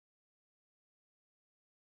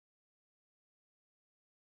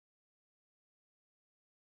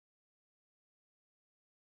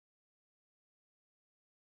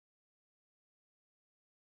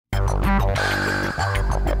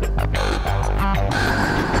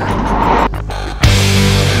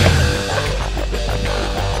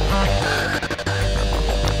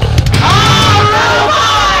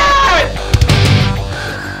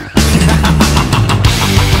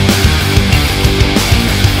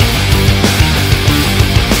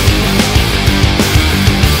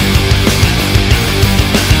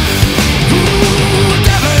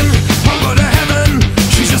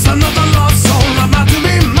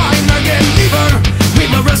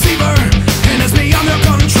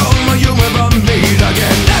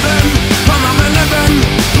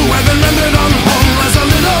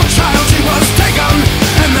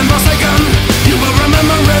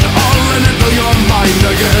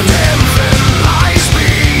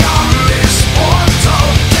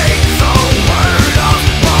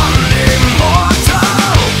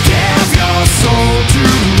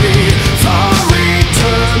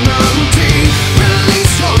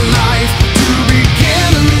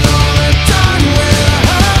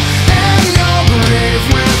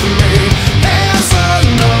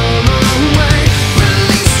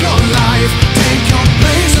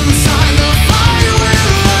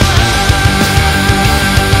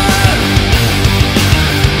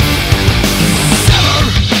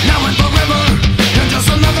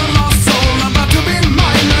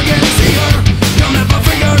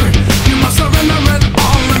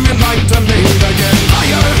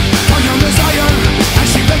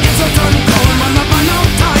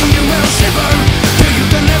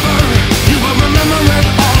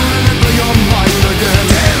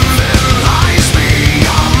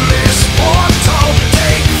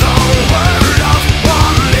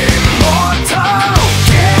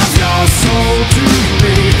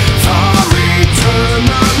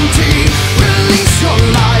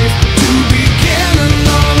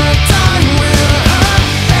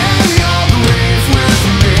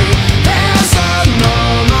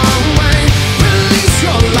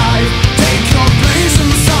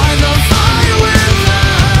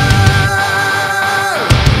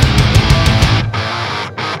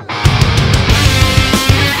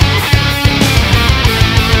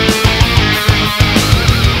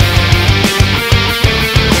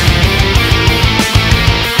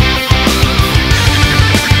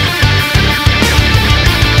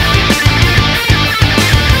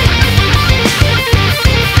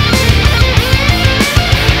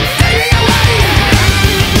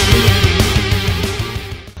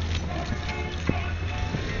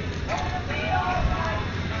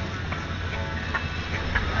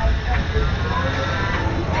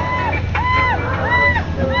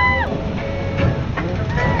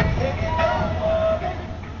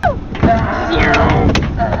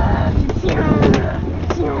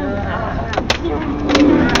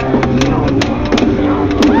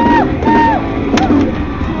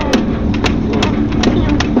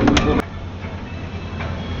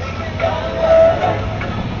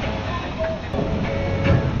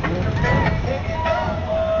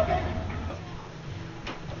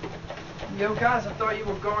guys, I thought you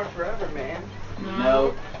were gone forever, man.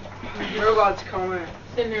 No. Robot's coming.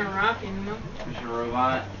 Sitting there rocking, you know? Is your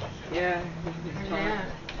robot? Yeah. Yeah.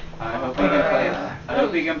 I hope he can play. I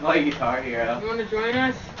hope he can play Guitar Hero. You want to join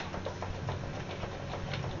us?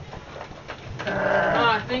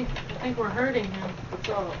 I think we're hurting him. What's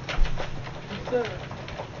up? What's up?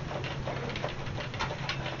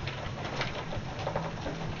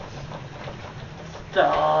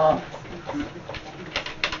 Stop.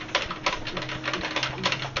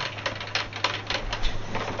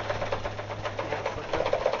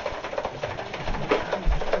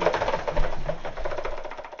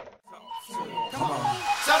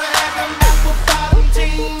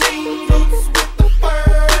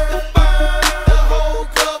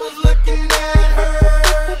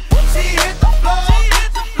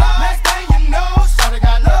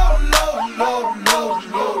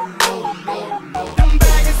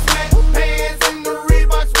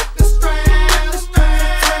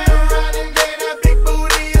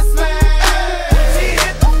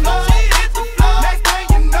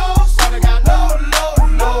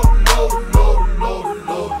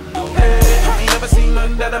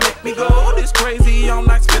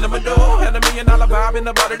 In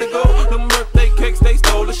the body to go, them birthday cakes they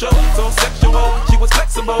stole the show. So sexual, she was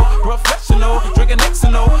flexible, professional, drinking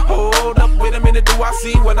Xano. Hold up, wait a minute, do I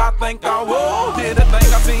see what I think I will? Did a thing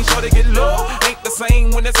I seen, sure to get low. Ain't the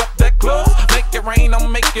same when it's up that close. Make it rain, I'm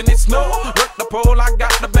making it snow. Work the pole, I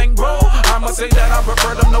got the bang roll. I'ma say that I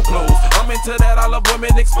prefer them no clothes. I'm into that, I love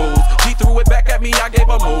women exposed. She threw it back at me, I gave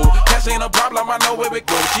her more. Cash ain't a problem, I know where it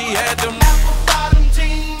goes. She had them apple bottom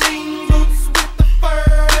jeans.